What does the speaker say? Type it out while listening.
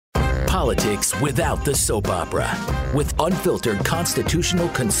Politics without the soap opera, with unfiltered constitutional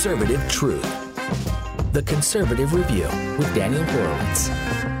conservative truth. The Conservative Review with Daniel Horowitz.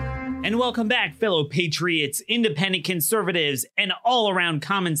 And welcome back, fellow patriots, independent conservatives, and all-around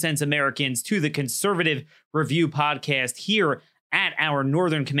common sense Americans to the Conservative Review podcast here at our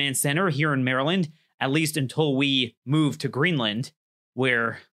Northern Command Center here in Maryland, at least until we move to Greenland,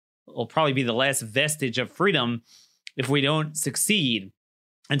 where will probably be the last vestige of freedom if we don't succeed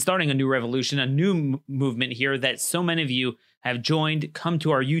in starting a new revolution, a new movement here that so many of you have joined. Come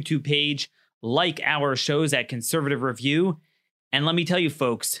to our YouTube page, like our shows at Conservative Review. And let me tell you,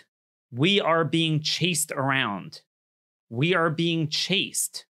 folks, we are being chased around. We are being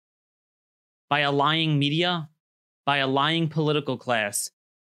chased by a lying media, by a lying political class,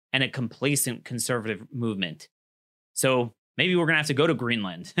 and a complacent conservative movement. So maybe we're going to have to go to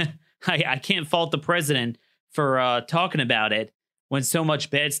Greenland. I can't fault the president for talking about it when so much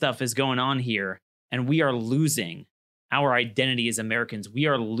bad stuff is going on here, and we are losing our identity as Americans. We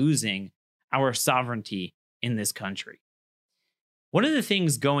are losing our sovereignty in this country. One of the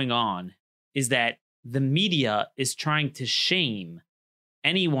things going on is that the media is trying to shame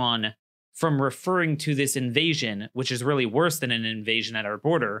anyone from referring to this invasion, which is really worse than an invasion at our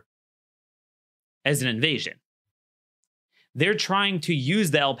border, as an invasion. They're trying to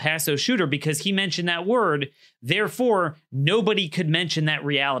use the El Paso shooter because he mentioned that word. Therefore, nobody could mention that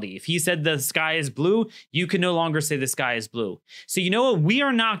reality. If he said the sky is blue, you can no longer say the sky is blue. So you know what? We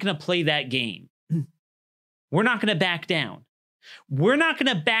are not going to play that game. We're not going to back down. We're not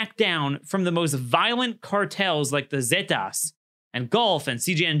going to back down from the most violent cartels like the Zetas and Gulf and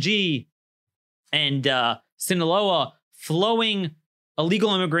CJNG and Sinaloa flowing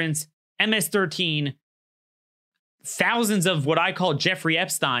illegal immigrants, MS-13, thousands of what I call Jeffrey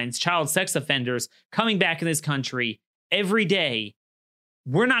Epstein's child sex offenders coming back in this country every day.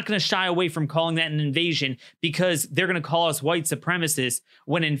 We're not going to shy away from calling that an invasion because they're going to call us white supremacists,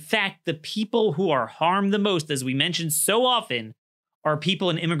 when in fact the people who are harmed the most, as we mentioned so often, are people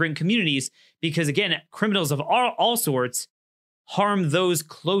in immigrant communities, because again, criminals of all sorts harm those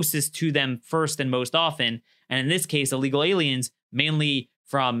closest to them first and most often. And in this case, illegal aliens, mainly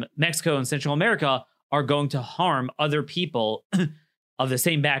from Mexico and Central America, are going to harm other people of the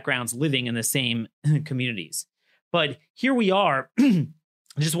same backgrounds living in the same communities. But here we are. I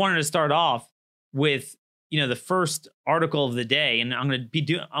just wanted to start off with, the first article of the day, and I'm going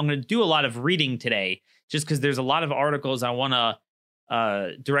to do a lot of reading today, just because there's a lot of articles I want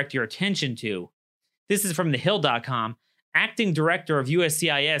to direct your attention to. This is from thehill.com. Acting director of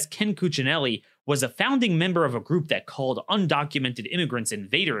USCIS Ken Cuccinelli was a founding member of a group that called undocumented immigrants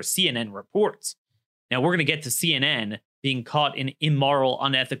invaders, CNN reports. Now, we're going to get to CNN being caught in immoral,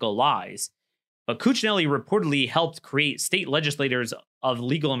 unethical lies. But Cuccinelli reportedly helped create state legislators of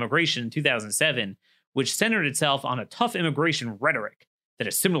legal immigration in 2007, which centered itself on a tough immigration rhetoric that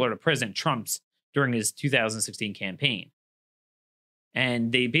is similar to President Trump's during his 2016 campaign.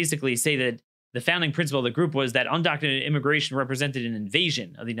 And they basically say that the founding principle of the group was that undocumented immigration represented an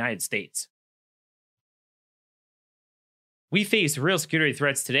invasion of the United States. We face real security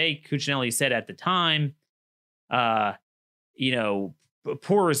threats today, Cuccinelli said at the time.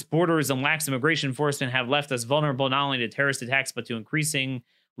 Porous borders and lax immigration enforcement have left us vulnerable not only to terrorist attacks, but to increasing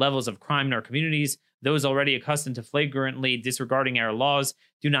levels of crime in our communities. Those already accustomed to flagrantly disregarding our laws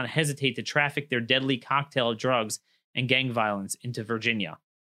do not hesitate to traffic their deadly cocktail of drugs and gang violence into Virginia.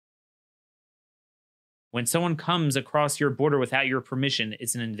 When someone comes across your border without your permission,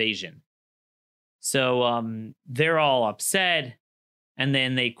 it's an invasion. So they're all upset, and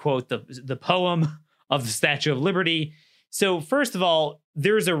then they quote the poem of the Statue of Liberty. So first of all,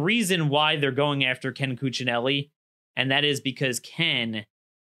 there's a reason why they're going after Ken Cuccinelli, and that is because Ken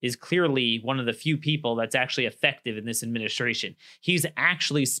is clearly one of the few people that's actually effective in this administration. He's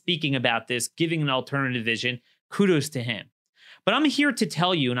actually speaking about this, giving an alternative vision. Kudos to him. But I'm here to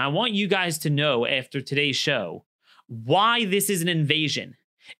tell you, and I want you guys to know after today's show, why this is an invasion.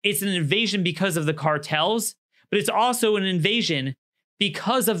 It's an invasion because of the cartels, but it's also an invasion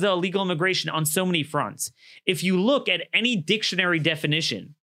because of the illegal immigration on so many fronts. If you look at any dictionary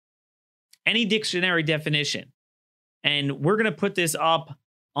definition, and we're going to put this up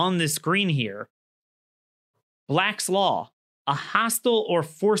on the screen here, Black's Law, a hostile or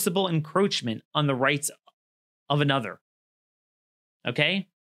forcible encroachment on the rights of another. Okay?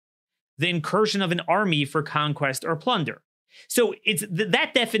 The incursion of an army for conquest or plunder. So it's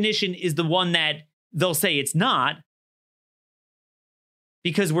that definition is the one that they'll say it's not,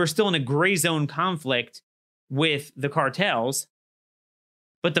 because we're still in a gray zone conflict with the cartels.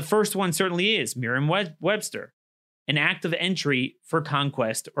 But the first one certainly is Merriam-Webster. an act of entry for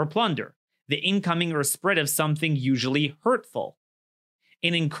conquest or plunder, the incoming or spread of something usually hurtful.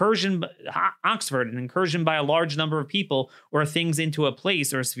 An incursion by a large number of people or things into a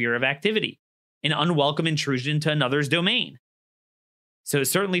place or sphere of activity, an unwelcome intrusion into another's domain. So it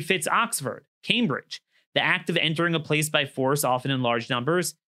certainly fits Oxford. Cambridge, the act of entering a place by force, often in large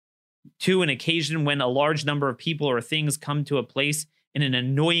numbers. 2, an occasion when a large number of people or things come to a place in an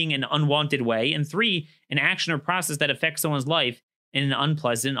annoying and unwanted way. And 3, an action or process that affects someone's life in an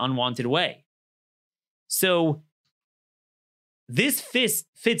unpleasant, unwanted way. So this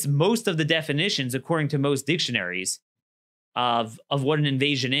fits most of the definitions, according to most dictionaries, of what an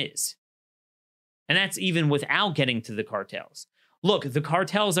invasion is. And that's even without getting to the cartels. Look, the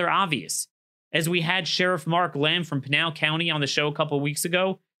cartels are obvious. As we had Sheriff Mark Lamb from Pinal County on the show a couple weeks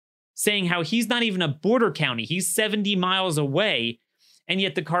ago, saying how he's not even a border county. He's 70 miles away, and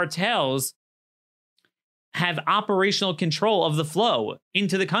yet the cartels have operational control of the flow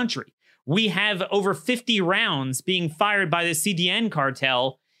into the country. We have over 50 rounds being fired by the CDN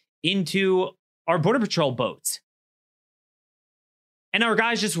cartel into our Border Patrol boats. And our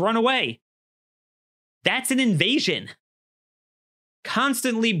guys just run away. That's an invasion.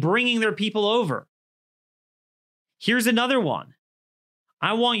 Constantly bringing their people over. Here's another one.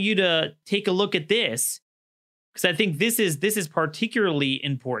 I want you to take a look at this, because I think this is particularly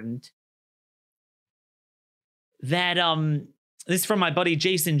important. That this is from my buddy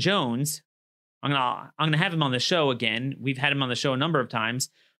Jason Jones. I'm gonna have him on the show again. We've had him on the show a number of times.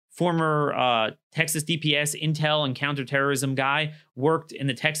 Former Texas DPS intel and counterterrorism guy, worked in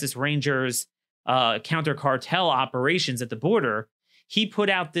the Texas Rangers counter cartel operations at the border. He put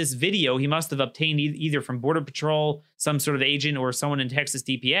out this video he must have obtained either from Border Patrol, some sort of agent, or someone in Texas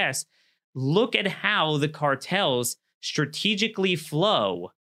DPS. Look at how the cartels strategically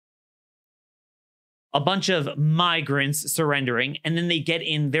flow a bunch of migrants surrendering, and then they get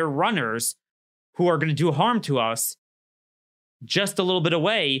in their runners who are going to do harm to us just a little bit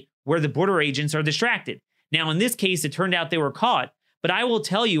away where the border agents are distracted. Now, in this case, it turned out they were caught, but I will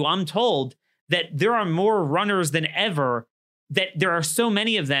tell you, I'm told that there are more runners than ever, that there are so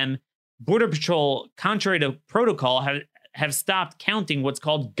many of them. Border Patrol, contrary to protocol, have stopped counting what's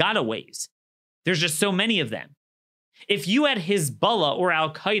called gotaways. There's just so many of them. If you had Hezbollah or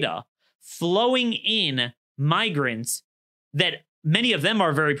Al-Qaeda flowing in migrants, that many of them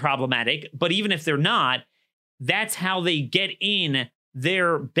are very problematic, but even if they're not, that's how they get in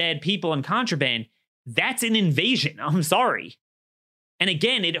their bad people and contraband. That's an invasion. I'm sorry. And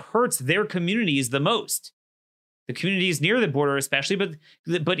again, it hurts their communities the most. The communities near the border especially,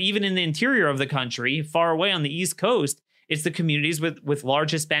 but even in the interior of the country, far away on the East Coast, it's the communities with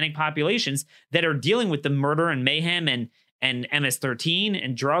large Hispanic populations that are dealing with the murder and mayhem and MS-13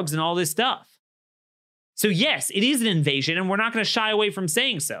 and drugs and all this stuff. So yes, it is an invasion, and we're not going to shy away from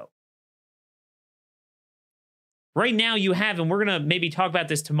saying so. Right now you have, and we're going to maybe talk about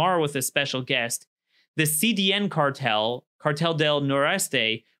this tomorrow with a special guest, the CDN cartel, Cartel del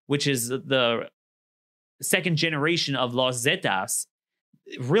Noreste, which is the second generation of Los Zetas,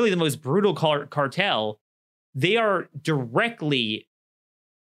 really the most brutal cartel. They are directly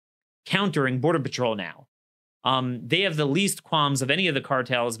countering Border Patrol now. They have the least qualms of any of the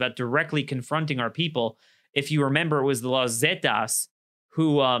cartels about directly confronting our people. If you remember, it was the Los Zetas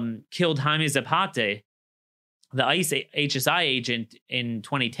who killed Jaime Zapata, the ICE HSI agent, in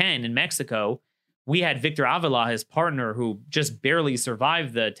 2010 in Mexico. We had Victor Avila, his partner, who just barely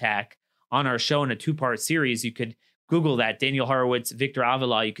survived the attack, on our show in a 2-part series. You could Google that, Daniel Horowitz, Victor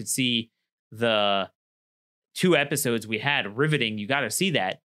Avila. You could see the 2 episodes we had. Riveting. You got to see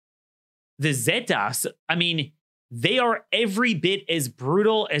that. The Zetas, I mean, they are every bit as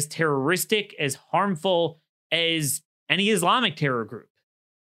brutal, as terroristic, as harmful as any Islamic terror group.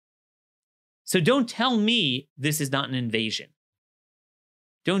 So don't tell me this is not an invasion.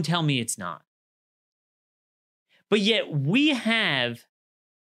 Don't tell me it's not. But yet we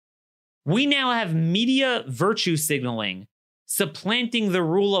now have media virtue signaling supplanting the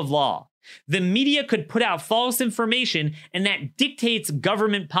rule of law. The media could put out false information, and that dictates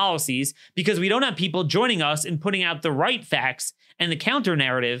government policies, because we don't have people joining us in putting out the right facts and the counter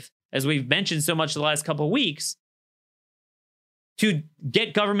narrative, as we've mentioned so much the last couple of weeks, to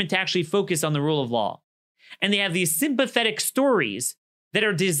get government to actually focus on the rule of law. And they have these sympathetic stories that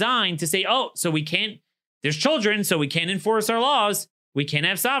are designed to say, oh, so we can't, there's children, so we can't enforce our laws. We can't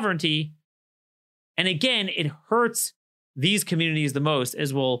have sovereignty. And again, it hurts these communities the most,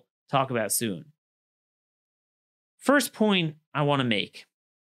 as we'll talk about soon. First point I want to make.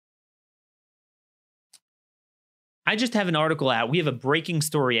 I just have an article out. We have a breaking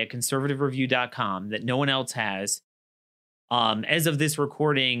story at conservativereview.com that no one else has, As of this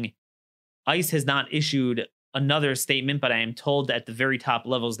recording, ICE has not issued another statement, but I am told that at the very top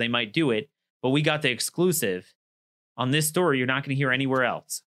levels they might do it. But we got the exclusive on this story you're not going to hear anywhere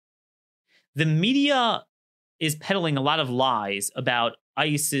else. The media is peddling a lot of lies about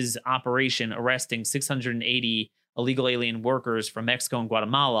ICE's operation arresting 680 illegal alien workers from Mexico and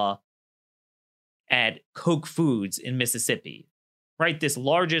Guatemala at Koch Foods in Mississippi, right? This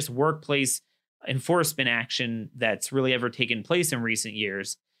largest workplace enforcement action that's really ever taken place in recent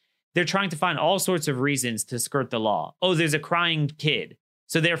years. They're trying to find all sorts of reasons to skirt the law. Oh, there's a crying kid,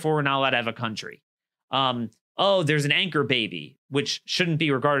 so therefore we're not allowed to have a country. Oh, there's an anchor baby, which shouldn't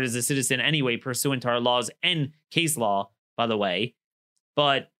be regarded as a citizen anyway, pursuant to our laws and case law, by the way.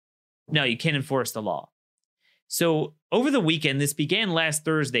 But no, you can't enforce the law. So over the weekend, this began last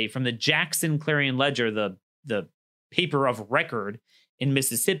Thursday from the Jackson Clarion Ledger, the paper of record in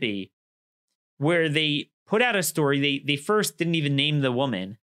Mississippi, where they put out a story. They first didn't even name the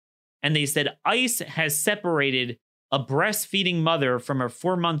woman. And they said ICE has separated a breastfeeding mother from her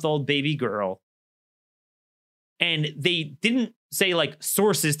 4-month-old baby girl. And they didn't say, like,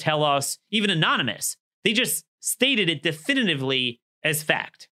 sources tell us, even anonymous. They just stated it definitively as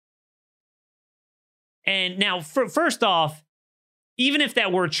fact. And now, first off, even if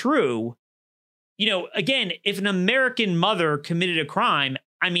that were true, again, if an American mother committed a crime,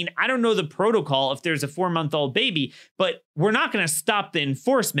 I mean, I don't know the protocol if there's a 4-month-old baby, but we're not going to stop the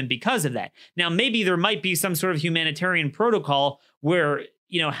enforcement because of that. Now, maybe there might be some sort of humanitarian protocol where,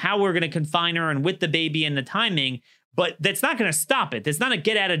 how we're going to confine her and with the baby and the timing, but that's not going to stop it. That's not a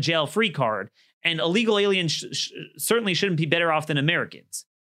get out of jail free card. And illegal aliens certainly shouldn't be better off than Americans.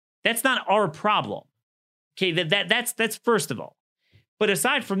 That's not our problem. Okay, that's first of all. But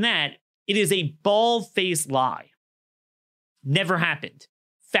aside from that, it is a bald-faced lie. Never happened.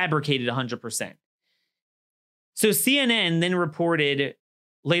 Fabricated 100%. So CNN then reported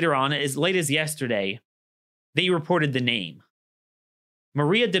later on, as late as yesterday, they reported the name.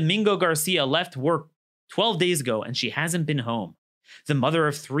 Maria Domingo Garcia left work 12 days ago and she hasn't been home. The mother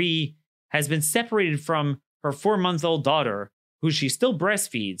of 3 has been separated from her 4-month-old daughter, who she still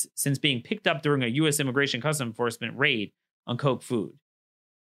breastfeeds since being picked up during a U.S. Immigration Customs Enforcement raid on Koch Food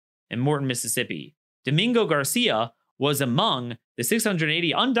in Morton, Mississippi. Domingo Garcia was among the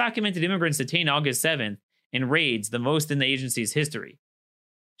 680 undocumented immigrants detained August 7th in raids, the most in the agency's history.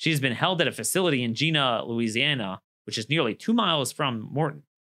 She's been held at a facility in Jena, Louisiana, which is nearly 2 miles from Morton.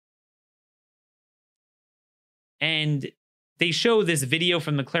 And they show this video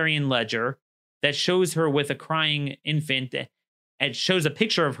from the Clarion Ledger that shows her with a crying infant. It shows a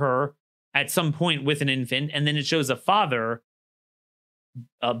picture of her at some point with an infant, and then it shows a father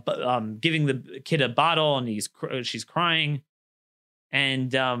giving the kid a bottle, and she's crying.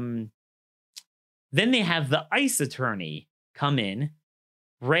 And then they have the ICE attorney come in,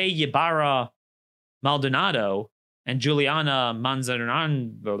 Ray Ybarra Maldonado and Juliana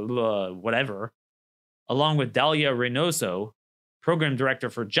Manzaran, whatever, along with Dalia Reynoso, program director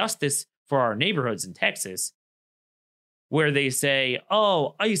for Justice for Our Neighborhoods in Texas, where they say,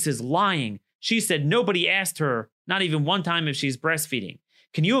 oh, ICE is lying. She said nobody asked her, not even one time, if she's breastfeeding.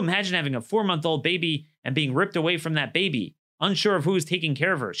 Can you imagine having a 4-month-old baby and being ripped away from that baby, unsure of who's taking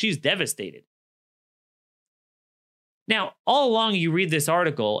care of her? She's devastated. Now, all along you read this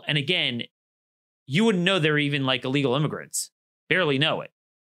article, and again, you wouldn't know they're even like illegal immigrants. Barely know it.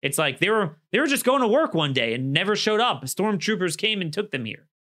 It's like they were just going to work one day and never showed up. Stormtroopers came and took them here.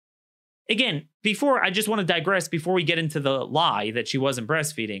 Again, I just want to digress before we get into the lie that she wasn't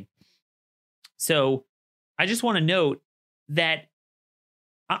breastfeeding. So I just want to note that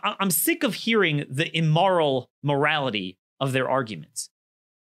I'm sick of hearing the immoral morality of their arguments.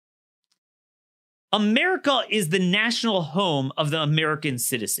 America is the national home of the American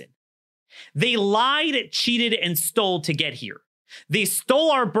citizen. They lied, cheated, and stole to get here. They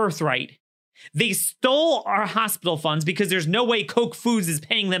stole our birthright. They stole our hospital funds because there's no way Koch Foods is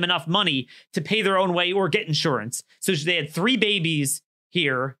paying them enough money to pay their own way or get insurance. So they had 3 babies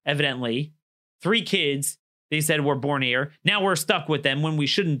here, evidently. 3 kids, they said, were born here. Now we're stuck with them when we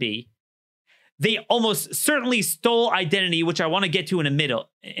shouldn't be. They almost certainly stole identity, which I want to get to in a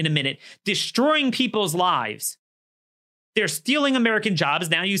minute, destroying people's lives. They're stealing American jobs.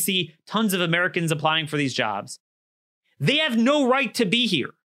 Now you see tons of Americans applying for these jobs. They have no right to be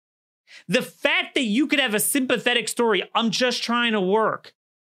here. The fact that you could have a sympathetic story, I'm just trying to work.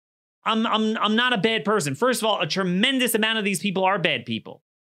 I'm not a bad person. First of all, a tremendous amount of these people are bad people.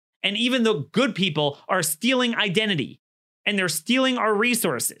 And even the good people are stealing identity, and they're stealing our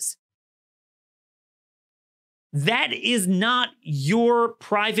resources. That is not your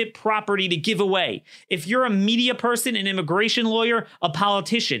private property to give away. If you're a media person, an immigration lawyer, a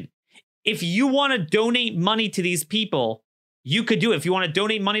politician, if you want to donate money to these people, you could do it. If you want to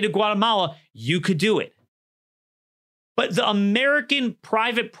donate money to Guatemala, you could do it. But the American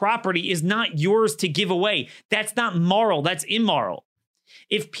private property is not yours to give away. That's not moral. That's immoral.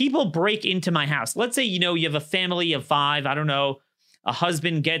 If people break into my house, let's say, you have a family of 5, I don't know, a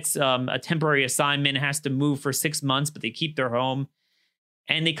husband gets a temporary assignment, has to move for 6 months, but they keep their home.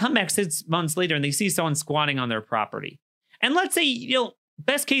 And they come back 6 months later and they see someone squatting on their property. And let's say,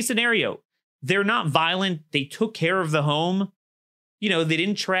 best case scenario, they're not violent. They took care of the home. They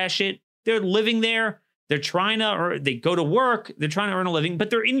didn't trash it. They're living there. They're trying to, or they go to work. They're trying to earn a living, but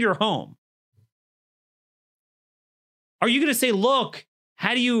they're in your home. Are you going to say, look,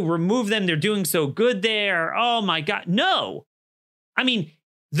 how do you remove them? They're doing so good there. Oh my God. No. I mean,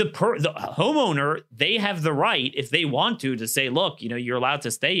 the homeowner, they have the right, if they want to say, look, you're allowed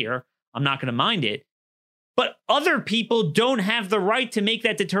to stay here. I'm not going to mind it. But other people don't have the right to make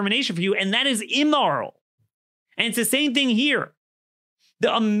that determination for you. And that is immoral. And it's the same thing here.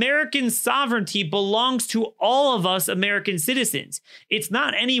 The American sovereignty belongs to all of us American citizens. It's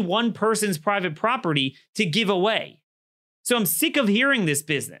not any one person's private property to give away. So I'm sick of hearing this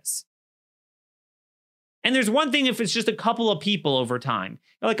business. And there's one thing if it's just a couple of people over time.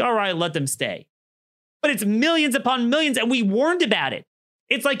 You're like, all right, let them stay. But it's millions upon millions, and we warned about it.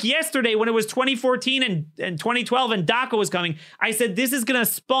 It's like yesterday when it was 2014 and 2012 and DACA was coming. I said, this is going to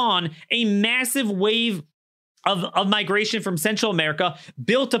spawn a massive wave of migration from Central America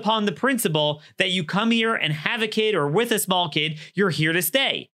built upon the principle that you come here and have a kid or with a small kid, you're here to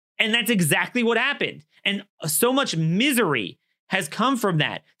stay. And that's exactly what happened. And so much misery has come from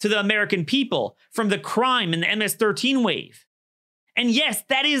that to the American people, from the crime and the MS-13 wave. And yes,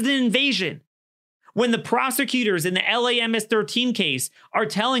 that is an invasion. When the prosecutors in the LA MS-13 case are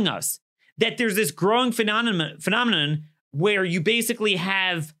telling us that there's this growing phenomenon where you basically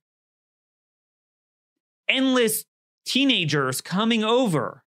have endless teenagers coming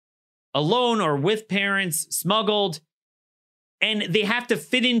over alone or with parents, smuggled, and they have to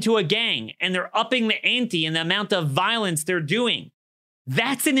fit into a gang, and they're upping the ante and the amount of violence they're doing.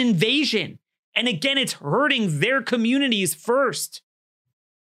 That's an invasion. And again, it's hurting their communities first.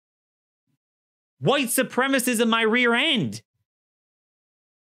 White supremacism, my rear end.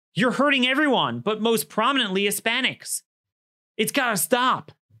 You're hurting everyone, but most prominently Hispanics. It's got to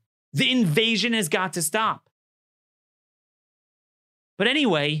stop. The invasion has got to stop. But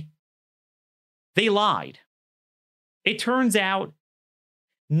anyway, they lied. It turns out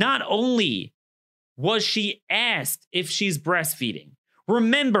not only was she asked if she's breastfeeding.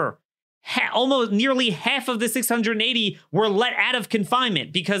 Remember, almost nearly half of the 680 were let out of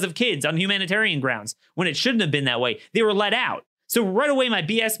confinement because of kids on humanitarian grounds, when it shouldn't have been that way. They were let out. So right away, my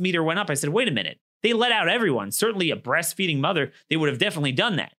BS meter went up. I said, wait a minute. They let out everyone. Certainly a breastfeeding mother, they would have definitely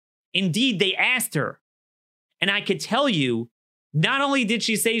done that. Indeed, they asked her. And I could tell you, not only did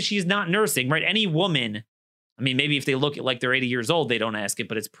she say she's not nursing, right? Any woman, I mean, maybe if they look like they're 80 years old, they don't ask it,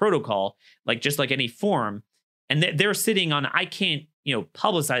 but it's protocol, like just like any form. And they're sitting on, I can't,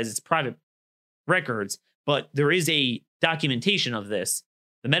 publicize its private records, but there is a documentation of this,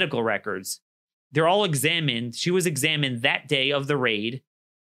 the medical records. They're all examined. She was examined that day of the raid,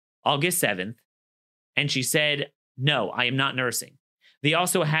 August 7th. And she said, no, I am not nursing. They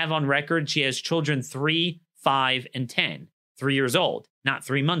also have on record she has children 3, 5, and 10, 3 years old, not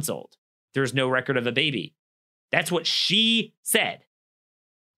 3 months old. There's no record of a baby. That's what she said.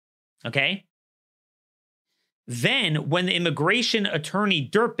 Okay? Then when the immigration attorney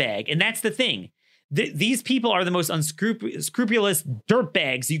dirtbag, and that's the thing, these people are the most unscrupulous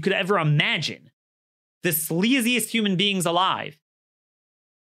dirtbags you could ever imagine. The sleaziest human beings alive.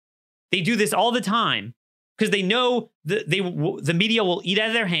 They do this all the time because they know the media will eat out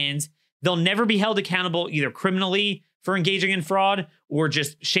of their hands. They'll never be held accountable either criminally for engaging in fraud or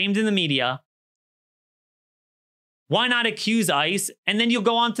just shamed in the media. Why not accuse ICE? And then you'll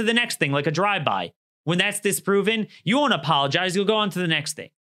go on to the next thing, like a drive-by. When that's disproven, you won't apologize. You'll go on to the next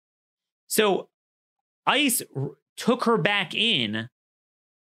thing. So ICE took her back in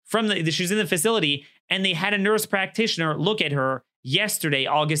she was in the facility, and they had a nurse practitioner look at her yesterday,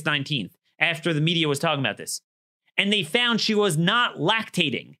 August 19th, after the media was talking about this. And they found she was not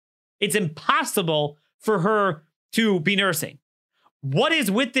lactating. It's impossible for her to be nursing. What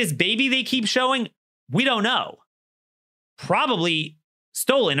is with this baby they keep showing? We don't know. Probably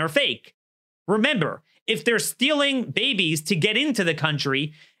stolen or fake. Remember, if they're stealing babies to get into the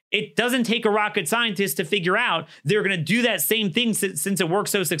country, It doesn't take a rocket scientist to figure out they're going to do that same thing since it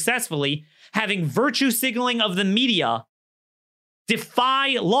works so successfully, having virtue signaling of the media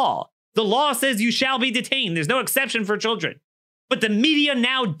defy law. The law says you shall be detained. There's no exception for children. But the media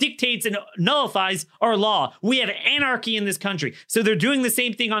now dictates and nullifies our law. We have anarchy in this country. So they're doing the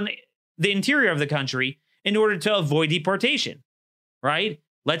same thing on the interior of the country in order to avoid deportation, right?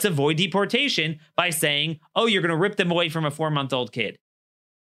 Let's avoid deportation by saying, oh, you're going to rip them away from a 4-month-old kid.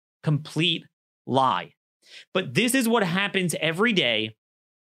 Complete lie. But this is what happens every day.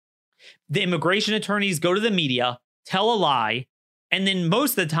 The immigration attorneys go to the media, tell a lie, and then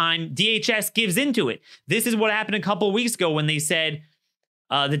most of the time, DHS gives into it. This is what happened a couple of weeks ago when they said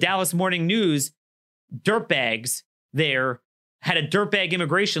the Dallas Morning News dirtbags there had a dirtbag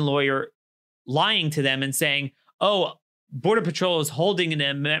immigration lawyer lying to them and saying, oh, Border Patrol is holding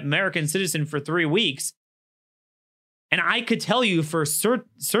an American citizen for 3 weeks. And I could tell you for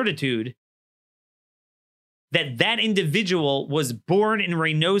certitude that that individual was born in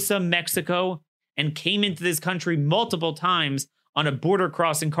Reynosa, Mexico, and came into this country multiple times on a border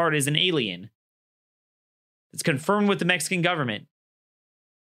crossing card as an alien. It's confirmed with the Mexican government.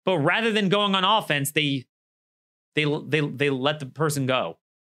 But rather than going on offense, they let the person go.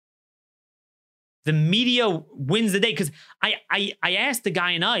 The media wins the day. Because I asked the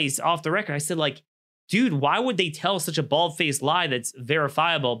guy in ICE off the record, I said, like, dude, why would they tell such a bald-faced lie that's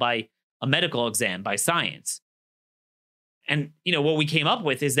verifiable by a medical exam, by science? And, you know, what we came up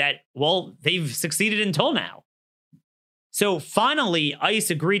with is that, well, they've succeeded until now. So finally,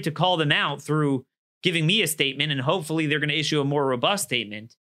 ICE agreed to call them out through giving me a statement, and hopefully they're going to issue a more robust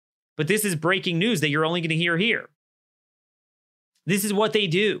statement. But this is breaking news that you're only going to hear here. This is what they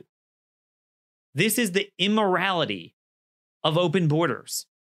do. This is the immorality of open borders.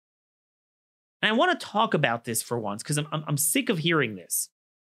 And I want to talk about this for once, because I'm sick of hearing this.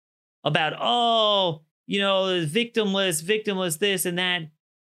 About, oh, you know, victimless, this and that.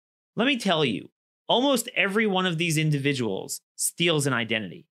 Let me tell you, almost every one of these individuals steals an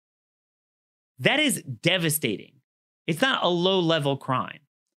identity. That is devastating. It's not a low-level crime.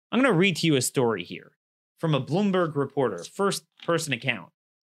 I'm going to read to you a story here from a Bloomberg reporter, first-person account.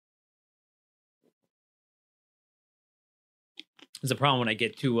 There's a problem when I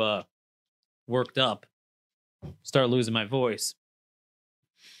get too worked up, start losing my voice.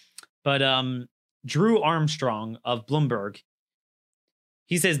 But Drew Armstrong of Bloomberg,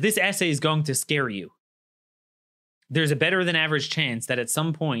 he says, this essay is going to scare you. There's a better than average chance that at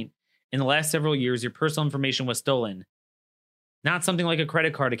some point in the last several years, your personal information was stolen. Not something like a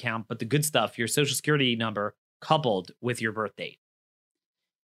credit card account, but the good stuff, your social security number coupled with your birth date.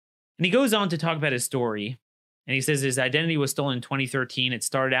 And he goes on to talk about his story. And he says his identity was stolen in 2013. It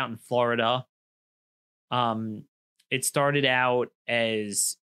started out in Florida. It started out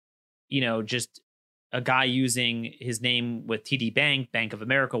as, you know, just a guy using his name with TD Bank, Bank of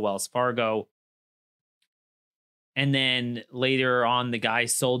America, Wells Fargo. And then later on, the guy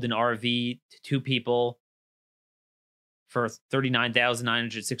sold an RV to 2 people for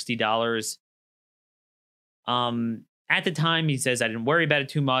 $39,960. At the time, he says, I didn't worry about it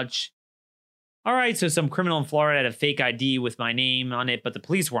too much. All right, so some criminal in Florida had a fake ID with my name on it, but the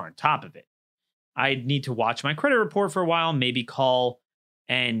police were on top of it. I'd need to watch my credit report for a while, maybe call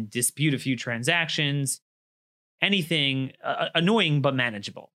and dispute a few transactions. Anything annoying but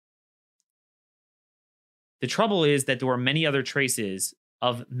manageable. The trouble is that there were many other traces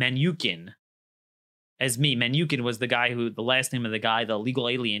of Manoogian as me. Manoogian was the guy who, the last name of the guy, the illegal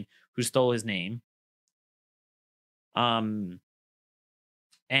alien who stole his name. And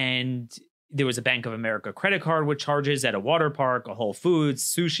there was a Bank of America credit card with charges at a water park, a Whole Foods,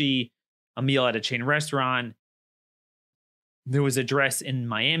 sushi, a meal at a chain restaurant. There was a dress in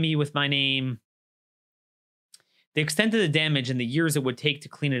Miami with my name. The extent of the damage and the years it would take to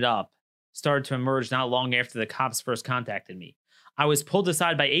clean it up started to emerge not long after the cops first contacted me. I was pulled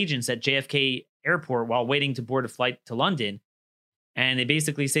aside by agents at JFK Airport while waiting to board a flight to London. And they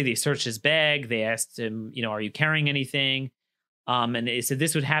basically say they searched his bag. They asked him, you know, are you carrying anything? And they said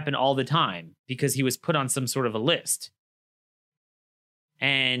this would happen all the time because he was put on some sort of a list.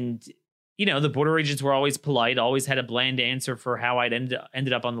 And, you know, the border agents were always polite, always had a bland answer for how I'd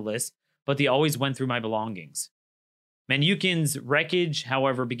ended up on the list, but they always went through my belongings. Manoogian's wreckage,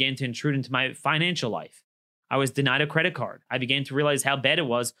 however, began to intrude into my financial life. I was denied a credit card. I began to realize how bad it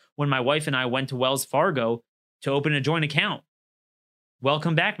was when my wife and I went to Wells Fargo to open a joint account.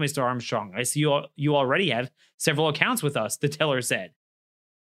 Welcome back, Mr. Armstrong. I see you already have several accounts with us, the teller said.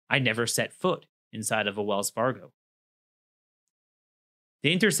 I never set foot inside of a Wells Fargo.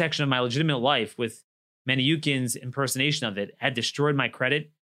 The intersection of my legitimate life with Manoogian's impersonation of it had destroyed my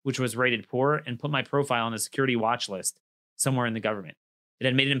credit which was rated poor, and put my profile on a security watch list somewhere in the government. It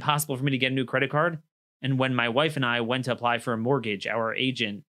had made it impossible for me to get a new credit card. And when my wife and I went to apply for a mortgage, our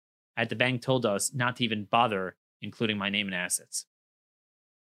agent at the bank told us not to even bother including my name and assets.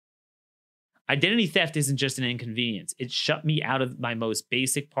 Identity theft isn't just an inconvenience. It shut me out of my most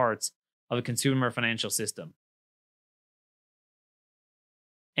basic parts of a consumer financial system.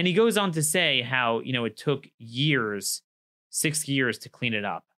 And he goes on to say how, it took years, 6 years to clean it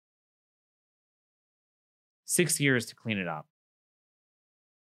up. 6 years to clean it up.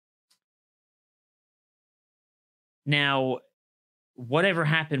 Now, whatever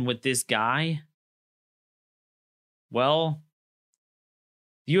happened with this guy? Well,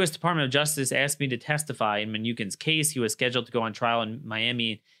 the U.S. Department of Justice asked me to testify in Mnuchin's case. He was scheduled to go on trial in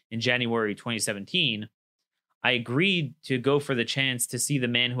Miami in January 2017. I agreed to go for the chance to see the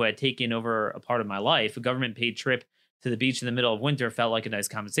man who had taken over a part of my life. A government-paid trip to the beach in the middle of winter felt like a nice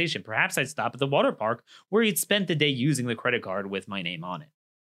compensation. Perhaps I'd stop at the water park where he'd spent the day using the credit card with my name on it.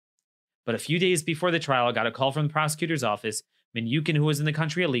 But a few days before the trial, I got a call from the prosecutor's office. Mnuchin, who was in the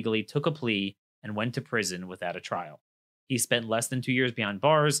country illegally, took a plea and went to prison without a trial. He spent less than 2 years behind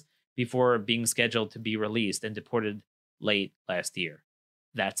bars before being scheduled to be released and deported late last year.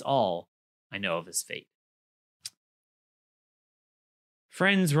 That's all I know of his fate.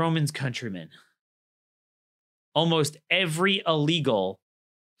 Friends, Romans, countrymen. Almost every illegal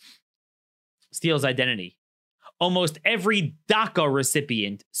steals identity. Almost every DACA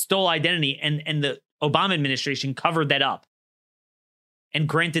recipient stole identity, and the Obama administration covered that up and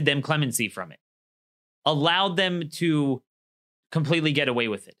granted them clemency from it. Allowed them to completely get away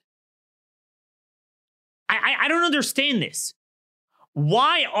with it. I don't understand this.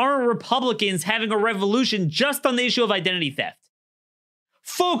 Why are Republicans having a revolution just on the issue of identity theft?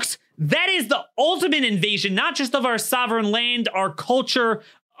 Folks, that is the ultimate invasion, not just of our sovereign land, our culture,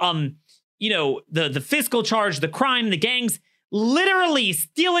 the fiscal charge, the crime, the gangs, literally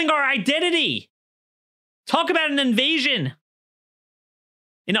stealing our identity. Talk about an invasion.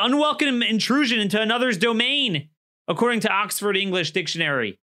 An unwelcome intrusion into another's domain, according to Oxford English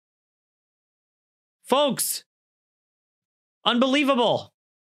Dictionary. Folks, unbelievable.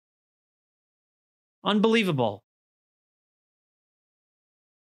 Unbelievable.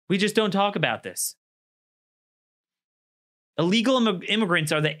 We just don't talk about this. Illegal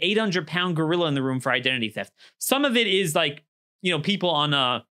immigrants are the 800-pound gorilla in the room for identity theft. Some of it is like, people on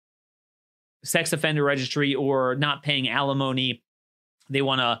a sex offender registry or not paying alimony. They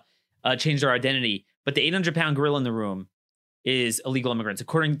want to change their identity. But the 800-pound gorilla in the room is illegal immigrants.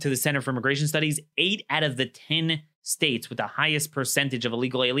 According to the Center for Immigration Studies, 8 out of the 10 states with the highest percentage of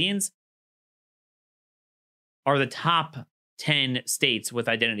illegal aliens are the top 10 states with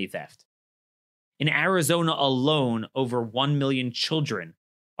identity theft. In Arizona alone, over 1 million children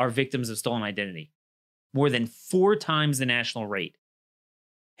are victims of stolen identity, more than 4 times the national rate.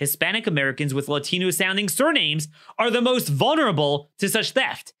 Hispanic Americans with Latino-sounding surnames are the most vulnerable to such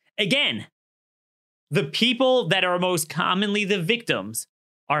theft. Again, the people that are most commonly the victims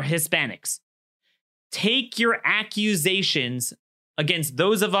are Hispanics. Take your accusations against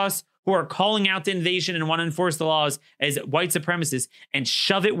those of us who are calling out the invasion and want to enforce the laws as white supremacists and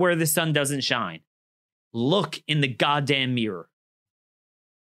shove it where the sun doesn't shine. Look in the goddamn mirror.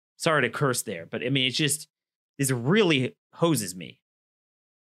 Sorry to curse there, but this really hoses me.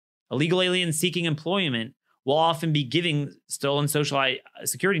 Illegal aliens seeking employment will often be giving stolen social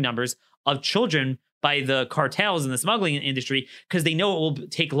security numbers of children by the cartels in the smuggling industry because they know it will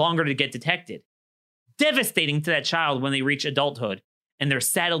take longer to get detected. Devastating to that child when they reach adulthood and they're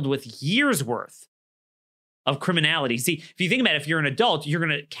saddled with years worth of criminality. See, if you think about it, if you're an adult, you're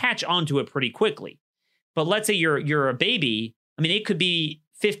going to catch on to it pretty quickly. But let's say you're a baby. It could be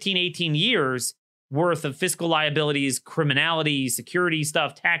 15, 18 years worth of fiscal liabilities, criminality, security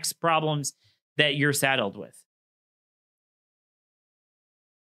stuff, tax problems that you're saddled with.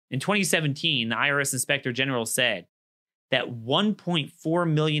 In 2017, the IRS Inspector General said that 1.4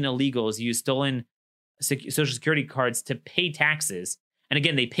 million illegals use stolen Social Security cards to pay taxes. And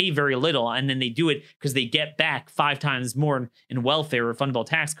again, they pay very little, and then they do it because they get back 5 times more in welfare refundable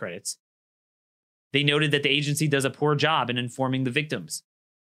tax credits. They noted that the agency does a poor job in informing the victims.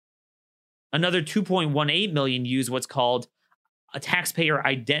 Another 2.18 million use what's called a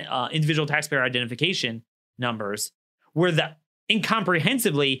individual taxpayer identification numbers, where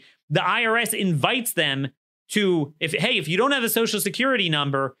incomprehensibly, the IRS invites them to, if you don't have a Social Security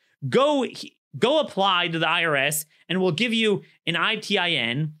number, go apply to the IRS and we'll give you an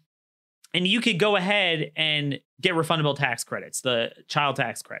ITIN and you could go ahead and get refundable tax credits, the child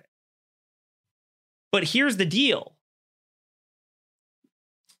tax credit. But here's the deal.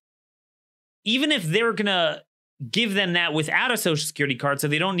 even if they're going to give them that without a social security card, so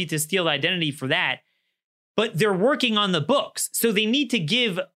they don't need to steal the identity for that, but they're working on the books. So they need to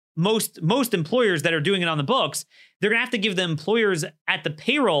give most employers that are doing it on the books, they're going to have to give the employers at the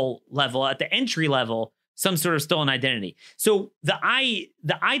payroll level, at the entry level, some sort of stolen identity. So the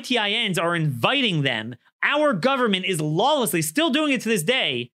ITINs are inviting them. Our government is lawlessly, still doing it to this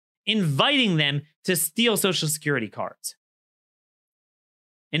day, inviting them to steal social security cards.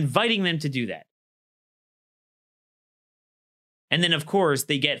 Inviting them to do that. And then, of course,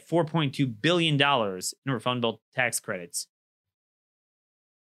 they get $4.2 billion in refundable tax credits.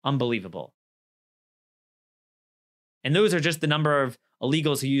 Unbelievable. And those are just the number of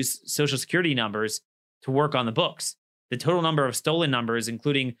illegals who use social security numbers to work on the books. The total number of stolen numbers,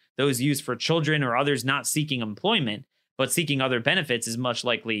 including those used for children or others not seeking employment, but seeking other benefits, is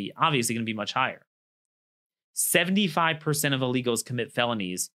obviously going to be much higher. 75% of illegals commit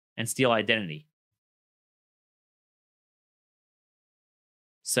felonies and steal identity.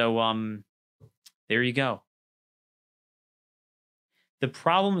 So, there you go. The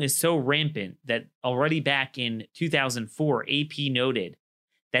problem is so rampant that already back in 2004, AP noted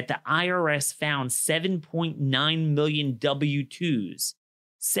that the IRS found 7.9 million W-2s,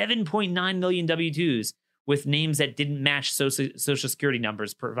 7.9 million W-2s with names that didn't match social security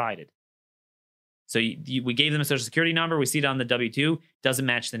numbers provided. So we gave them a social security number, we see it on the W-2, doesn't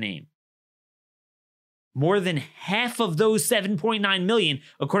match the name. More than half of those 7.9 million,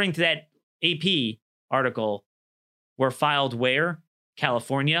 according to that AP article, were filed where?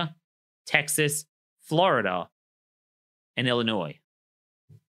 California, Texas, Florida, and Illinois.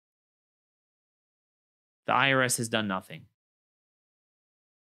 The IRS has done nothing.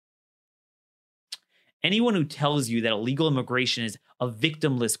 Anyone who tells you that illegal immigration is a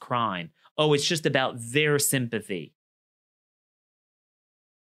victimless crime, oh, it's just about their sympathy,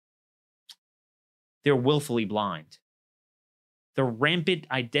 they're willfully blind. The rampant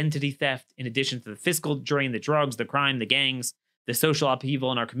identity theft, in addition to the fiscal drain, the drugs, the crime, the gangs, the social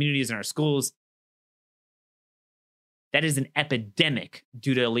upheaval in our communities and our schools, that is an epidemic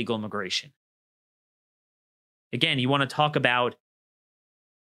due to illegal immigration. Again, you want to talk about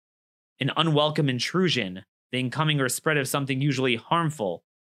an unwelcome intrusion, the incoming or spread of something usually harmful,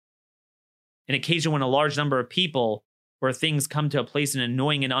 an occasion when a large number of people or things come to a place in an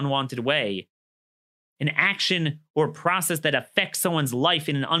annoying and unwanted way, an action or process that affects someone's life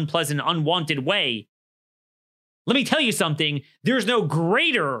in an unpleasant, unwanted way. Let me tell you something, there's no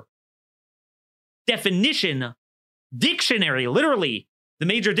greater definition, dictionary, literally, the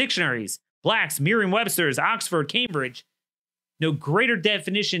major dictionaries, Black's, Merriam-Webster's, Oxford, Cambridge, no greater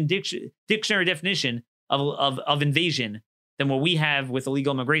definition, dictionary definition of invasion than what we have with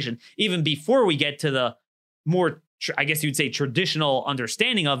illegal immigration, even before we get to the more, I guess you'd say, traditional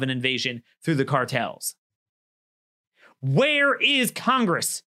understanding of an invasion through the cartels. Where is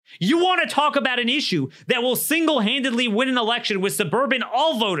Congress? You want to talk about an issue that will single-handedly win an election with suburban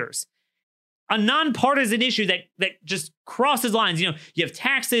all voters, a nonpartisan issue that just crosses lines. You know, you have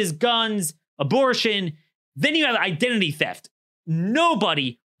taxes, guns, abortion, then you have identity theft.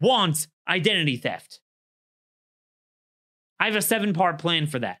 Nobody wants identity theft. I have a 7-part plan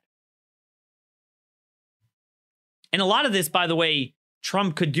for that. And a lot of this, by the way,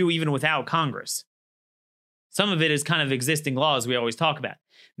 Trump could do even without Congress. Some of it is kind of existing laws we always talk about.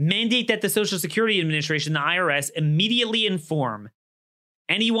 Mandate that the Social Security Administration, the IRS, immediately inform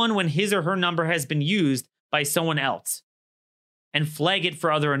anyone when his or her number has been used by someone else and flag it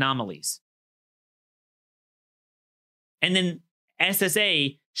for other anomalies. And then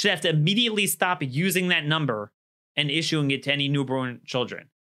SSA should have to immediately stop using that number and issuing it to any newborn children.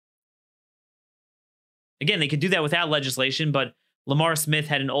 Again, they could do that without legislation, but Lamar Smith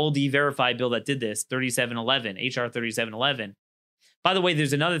had an old E-Verify bill that did this, 3711, HR 3711. By the way,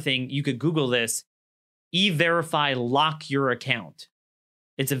 there's another thing. You could Google this, E-Verify lock your account.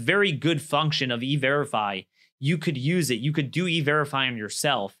 It's a very good function of E-Verify. You could use it. You could do E-Verify on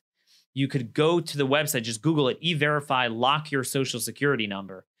yourself. You could go to the website, just Google it, E-Verify lock your social security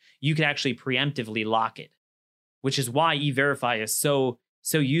number. You could actually preemptively lock it, which is why E-Verify is so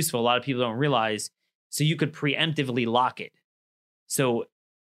useful. A lot of people don't realize. So you could preemptively lock it. So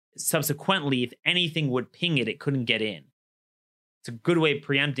subsequently, if anything would ping it, it couldn't get in. It's a good way of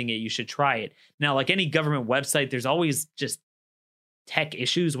preempting it. You should try it. Now, like any government website, there's always just tech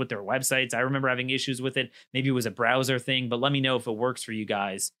issues with their websites. I remember having issues with it. Maybe it was a browser thing, but let me know if it works for you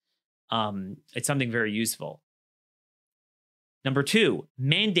guys. It's something very useful. Number 2,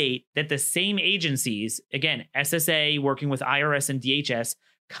 mandate that the same agencies, again, SSA working with IRS and DHS,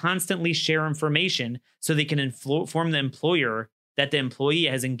 constantly share information so they can inform the employer that the employee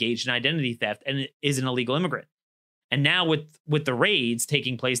has engaged in identity theft and is an illegal immigrant. And now with the raids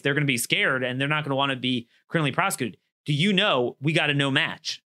taking place, they're going to be scared and they're not going to want to be criminally prosecuted. Do you know we got a no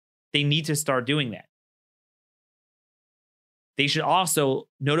match? They need to start doing that. They should also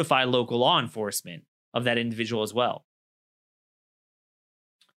notify local law enforcement of that individual as well.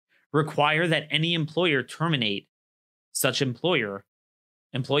 Require that any employer terminate such employee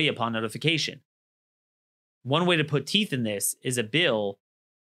upon notification. One way to put teeth in this is a bill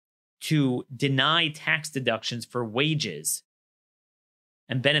to deny tax deductions for wages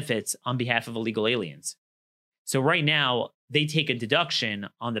and benefits on behalf of illegal aliens. So right now, they take a deduction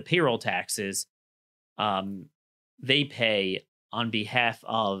on the payroll taxes they pay on behalf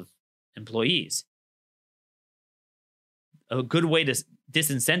of employees. A good way to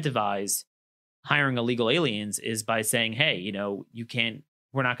disincentivize hiring illegal aliens is by saying, hey,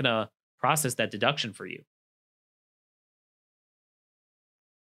 we're not going to process that deduction for you.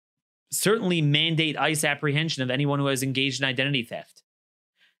 Certainly mandate ICE apprehension of anyone who has engaged in identity theft.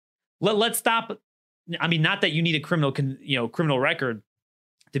 Let's stop. I mean, not that you need a criminal record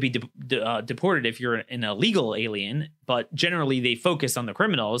to be deported if you're an illegal alien, but generally they focus on the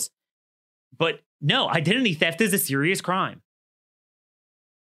criminals. But no, identity theft is a serious crime.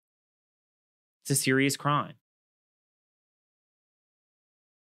 It's a serious crime.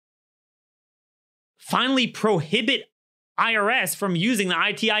 Finally, prohibit IRS from using the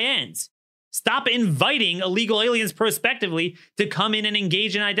ITINs. Stop inviting illegal aliens prospectively to come in and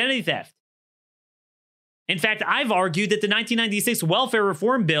engage in identity theft. In fact, I've argued that the 1996 Welfare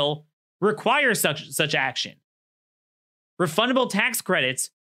Reform Bill requires such action. Refundable tax credits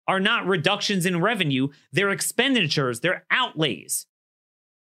are not reductions in revenue, they're expenditures, they're outlays.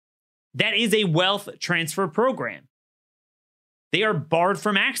 That is a wealth transfer program. They are barred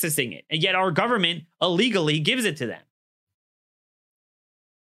from accessing it, and yet our government illegally gives it to them.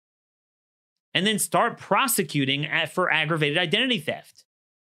 And then start prosecuting for aggravated identity theft.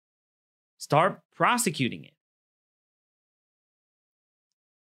 Start prosecuting it.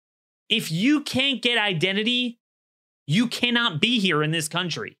 If you can't get identity, you cannot be here in this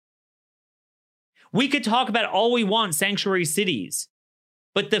country. We could talk about all we want, sanctuary cities,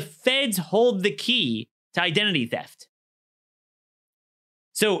 but the feds hold the key to identity theft.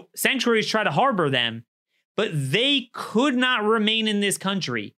 So sanctuaries try to harbor them, but they could not remain in this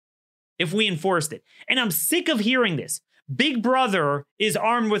country if we enforced it. And I'm sick of hearing this. Big Brother is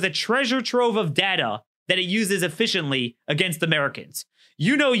armed with a treasure trove of data that it uses efficiently against Americans.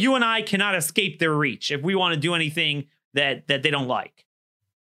 You and I cannot escape their reach if we want to do anything that they don't like.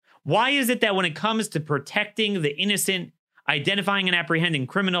 Why is it that when it comes to protecting the innocent, identifying and apprehending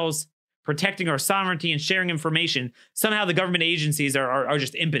criminals, protecting our sovereignty and sharing information, somehow the government agencies are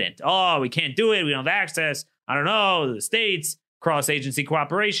just impotent? Oh, we can't do it. We don't have access. I don't know. The states, cross-agency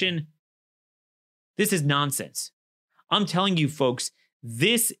cooperation. This is nonsense. I'm telling you, folks,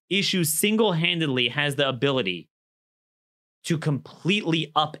 this issue single-handedly has the ability to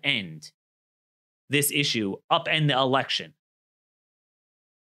completely upend this issue, upend the election.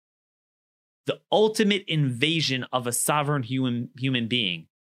 The ultimate invasion of a sovereign human being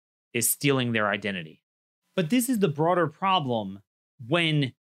is stealing their identity. But this is the broader problem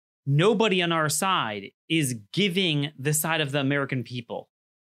when nobody on our side is giving the side of the American people.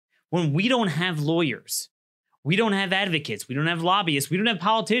 When we don't have lawyers, we don't have advocates, we don't have lobbyists, we don't have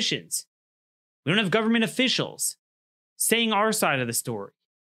politicians, we don't have government officials saying our side of the story.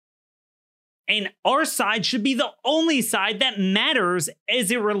 And our side should be the only side that matters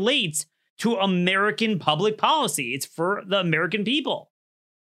as it relates to American public policy. It's for the American people,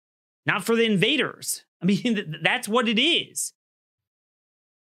 not for the invaders. I mean, that's what it is.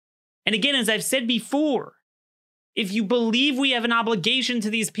 And again, as I've said before, if you believe we have an obligation to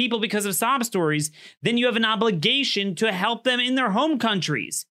these people because of sob stories, then you have an obligation to help them in their home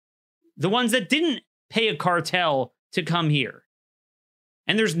countries. The ones that didn't pay a cartel to come here.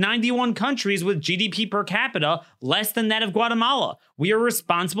 And there's 91 countries with GDP per capita less than that of Guatemala. We are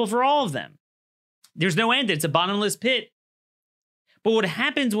responsible for all of them. There's no end. It's a bottomless pit. But what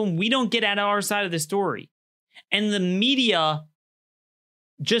happens when we don't get out of our side of the story and the media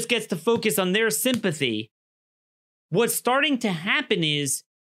just gets to focus on their sympathy, what's starting to happen is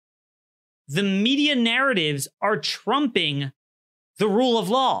the media narratives are trumping the rule of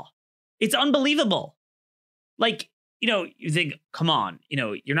law. It's unbelievable. Like, you think, come on,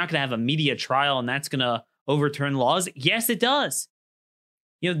 you're not going to have a media trial and that's going to overturn laws. Yes, it does.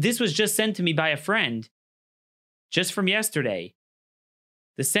 This was just sent to me by a friend just from yesterday.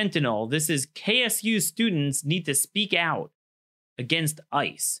 The Sentinel. This is KSU students need to speak out against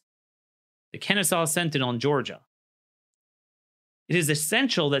ICE. The Kennesaw Sentinel in Georgia. It is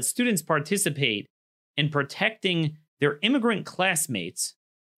essential that students participate in protecting their immigrant classmates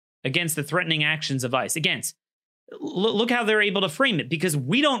against the threatening actions of ICE. Look how they're able to frame it, because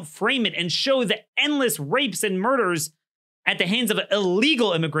we don't frame it and show the endless rapes and murders at the hands of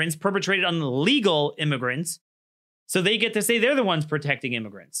illegal immigrants perpetrated on legal immigrants. So they get to say they're the ones protecting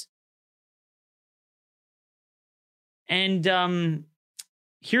immigrants. And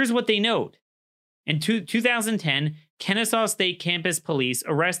here's what they note. In 2010, Kennesaw State Campus Police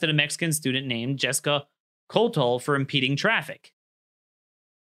arrested a Mexican student named Jessica Coltol for impeding traffic.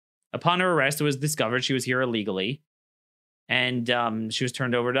 Upon her arrest, it was discovered she was here illegally, and she was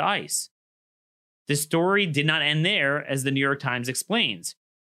turned over to ICE. The story did not end there, as the New York Times explains.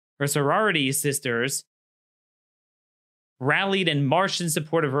 Her sorority sisters rallied and marched in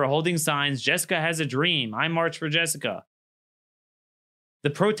support of her, holding signs, "Jessica has a dream. I march for Jessica." The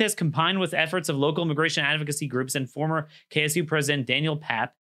protest, combined with efforts of local immigration advocacy groups and former KSU President Daniel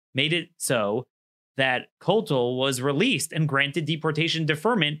Papp, made it so that Coltol was released and granted deportation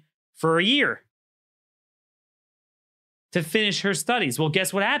deferment for a year to finish her studies. Well,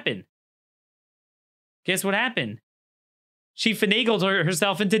 guess what happened? She finagled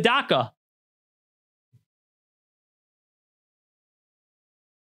herself into DACA.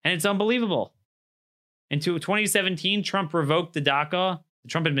 And it's unbelievable. In 2017, Trump revoked the DACA. The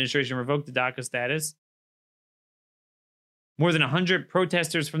Trump administration revoked the DACA status. More than 100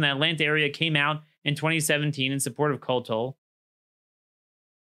 protesters from the Atlanta area came out in 2017 in support of Coltol.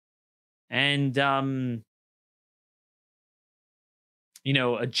 And, a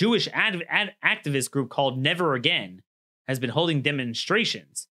Jewish activist group called Never Again has been holding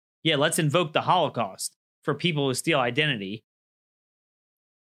demonstrations. Yeah, let's invoke the Holocaust for people who steal identity.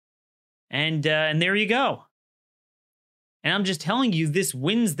 And there you go. And I'm just telling you, this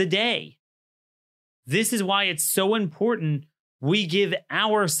wins the day. This is why it's so important we give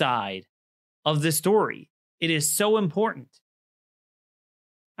our side of the story. It is so important.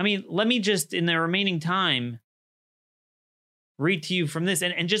 I mean, let me just, in the remaining time, read to you from this.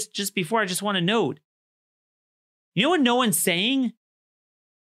 And just before, I just want to note, you know what no one's saying?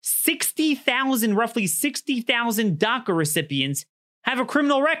 60,000, roughly 60,000 DACA recipients have a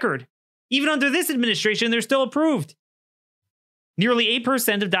criminal record. Even under this administration, they're still approved. Nearly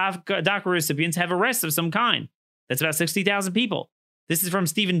 8% of DACA recipients have arrests of some kind. That's about 60,000 people. This is from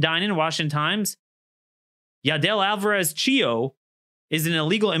Stephen Dinan, Washington Times. Yadel Alvarez Chio is an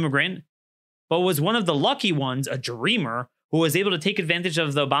illegal immigrant, but was one of the lucky ones, a dreamer, who was able to take advantage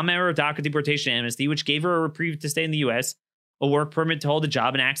of the Obama-era DACA deportation amnesty, which gave her a reprieve to stay in the U.S., a work permit to hold a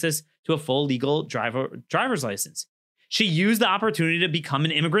job, and access to a full legal driver's license. She used the opportunity to become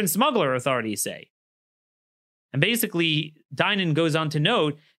an immigrant smuggler, authorities say. And basically, Dinan goes on to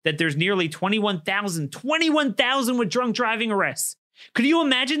note that there's nearly 21,000 with drunk driving arrests. Could you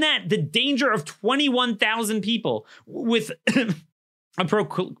imagine that? The danger of 21,000 people with a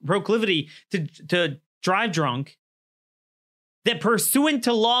proclivity to drive drunk that pursuant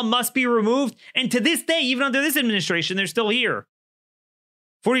to law must be removed. And to this day, even under this administration, they're still here.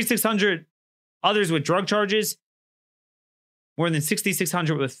 4,600 others with drug charges, more than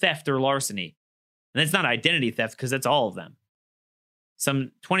 6,600 with theft or larceny. And that's not identity theft, because that's all of them.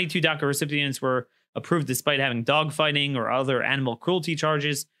 Some 22 DACA recipients were approved despite having dogfighting or other animal cruelty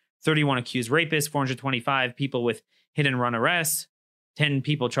charges. 31 accused rapists, 425 people with hit and run arrests, 10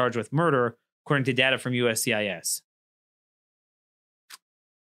 people charged with murder, according to data from USCIS.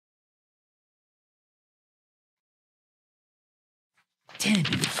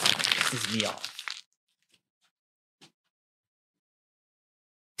 Pisses me off.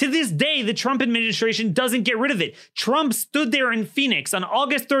 To this day, the Trump administration doesn't get rid of it. Trump stood there in Phoenix on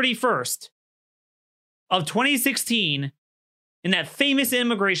August 31st of 2016 in that famous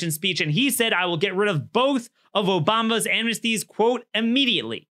immigration speech, and he said, "I will get rid of both of Obama's amnesties," quote,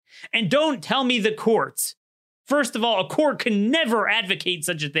 "immediately." And don't tell me the courts. First of all, a court can never advocate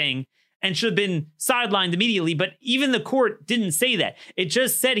such a thing and should have been sidelined immediately, but even the court didn't say that. It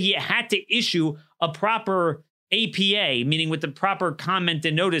just said he had to issue a proper APA, meaning with the proper comment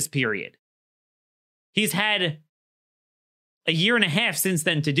and notice period. He's had a year and a half since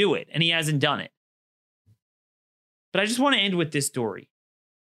then to do it, and he hasn't done it. But I just want to end with this story.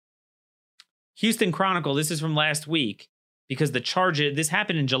 Houston Chronicle, this is from last week, because the charges, this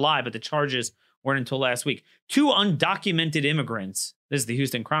happened in July, but the charges weren't until last week. 2 undocumented immigrants, this is the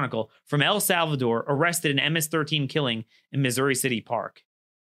Houston Chronicle, from El Salvador, arrested in MS-13 killing in Missouri City Park,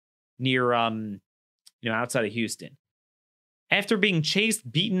 near, outside of Houston. After being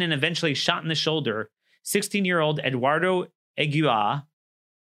chased, beaten, and eventually shot in the shoulder, 16-year-old Eduardo Eguia,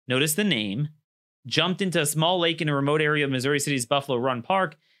 notice the name, jumped into a small lake in a remote area of Missouri City's Buffalo Run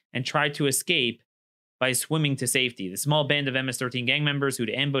Park and tried to escape by swimming to safety. The small band of MS-13 gang members who'd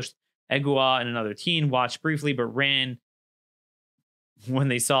ambushed Egua and another teen watched briefly but ran when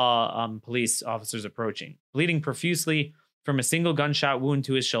they saw police officers approaching. Bleeding profusely from a single gunshot wound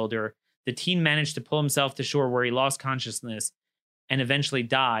to his shoulder, the teen managed to pull himself to shore where he lost consciousness and eventually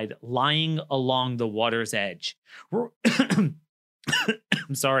died lying along the water's edge. I'm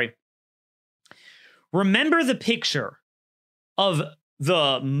sorry. Remember the picture of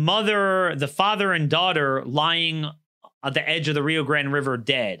the father and daughter lying at the edge of the Rio Grande River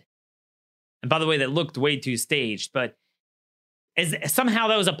dead. And by the way, that looked way too staged, but as somehow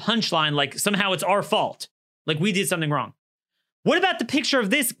that was a punchline, like somehow it's our fault. Like we did something wrong. What about the picture of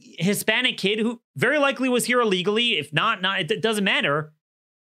this Hispanic kid who very likely was here illegally? If not, it doesn't matter.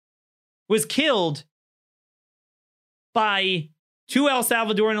 Was killed by two El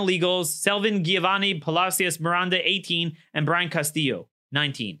Salvadoran illegals, Selvin Giovanni Palacios Miranda, 18, and Brian Castillo,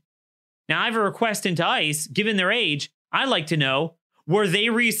 19. Now, I have a request into ICE. Given their age, I'd like to know, were they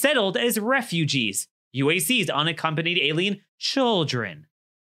resettled as refugees? UAC's unaccompanied alien children.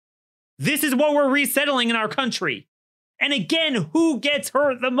 This is what we're resettling in our country. And again, who gets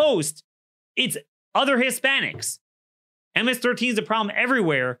hurt the most? It's other Hispanics. MS-13 is a problem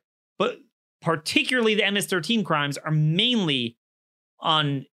everywhere, but particularly the MS-13 crimes are mainly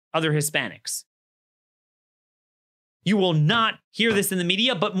on other Hispanics. You will not hear this in the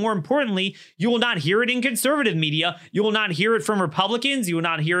media, but more importantly, you will not hear it in conservative media. You will not hear it from Republicans. You will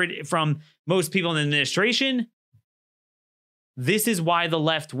not hear it from most people in the administration. This is why the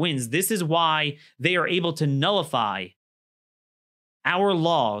left wins. This is why they are able to nullify our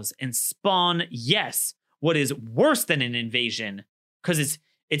laws and spawn, yes, what is worse than an invasion, because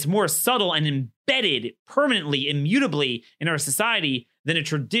it's more subtle and embedded permanently, immutably in our society than a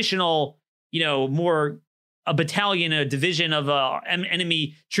traditional, more a battalion, a division of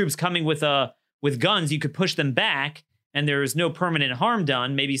enemy troops coming with guns. You could push them back and there's no permanent harm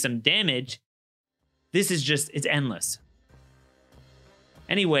done, maybe some damage. This is just, it's endless.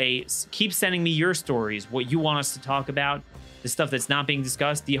 Anyway, keep sending me your stories, what you want us to talk about, the stuff that's not being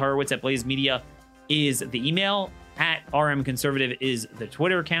discussed. dhorowitz@Blaze Media is the email. @RMConservative is the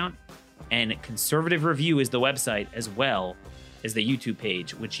Twitter account. And Conservative Review is the website, as well as the YouTube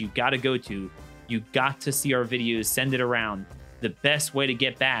page, which you got to go to. You got to see our videos, send it around. The best way to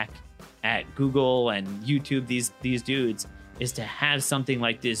get back at Google and YouTube, these dudes, is to have something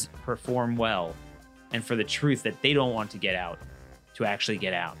like this perform well. And for the truth that they don't want to get out, to actually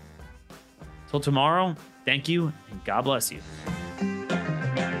get out. Till tomorrow, thank you, and God bless you.